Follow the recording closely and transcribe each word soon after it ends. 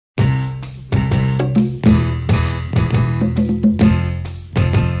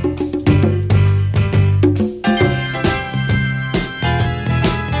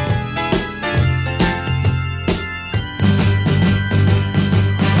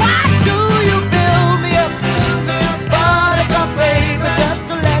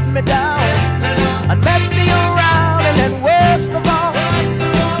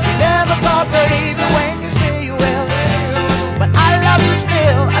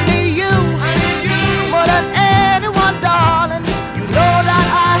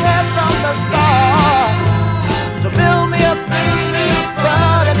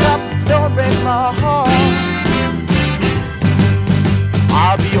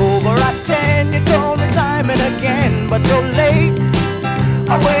again, but you're late.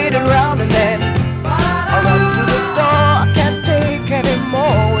 I waited around and then I run to the door. I can't take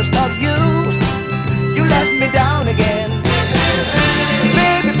anymore. It's not you. You let me down again.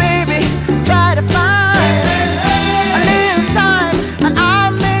 Baby, baby, try to find a little time and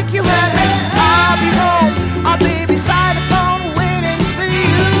I'll make you happy. I'll be home, I'll be beside the phone waiting for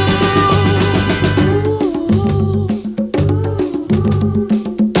you.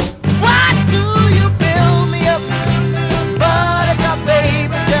 Why do you build me up, Buttercup,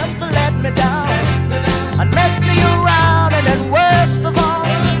 baby, just to let me down and mess me around? And then worst of all,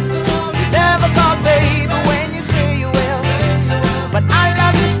 you never call, baby, when you say you will. But I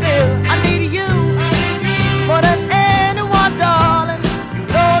love you still, I need you more than anyone, darling. You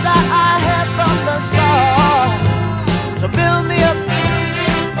know that I have from the start. So build me up,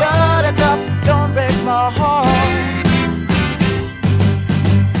 Buttercup, don't break my heart.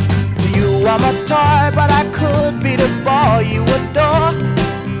 You are my toy, but I could be the boy you adore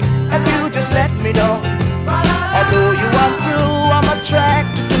if you just let me know. Although you are true, I'm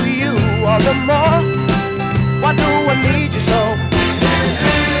attracted to you all the more. Why do I need you so?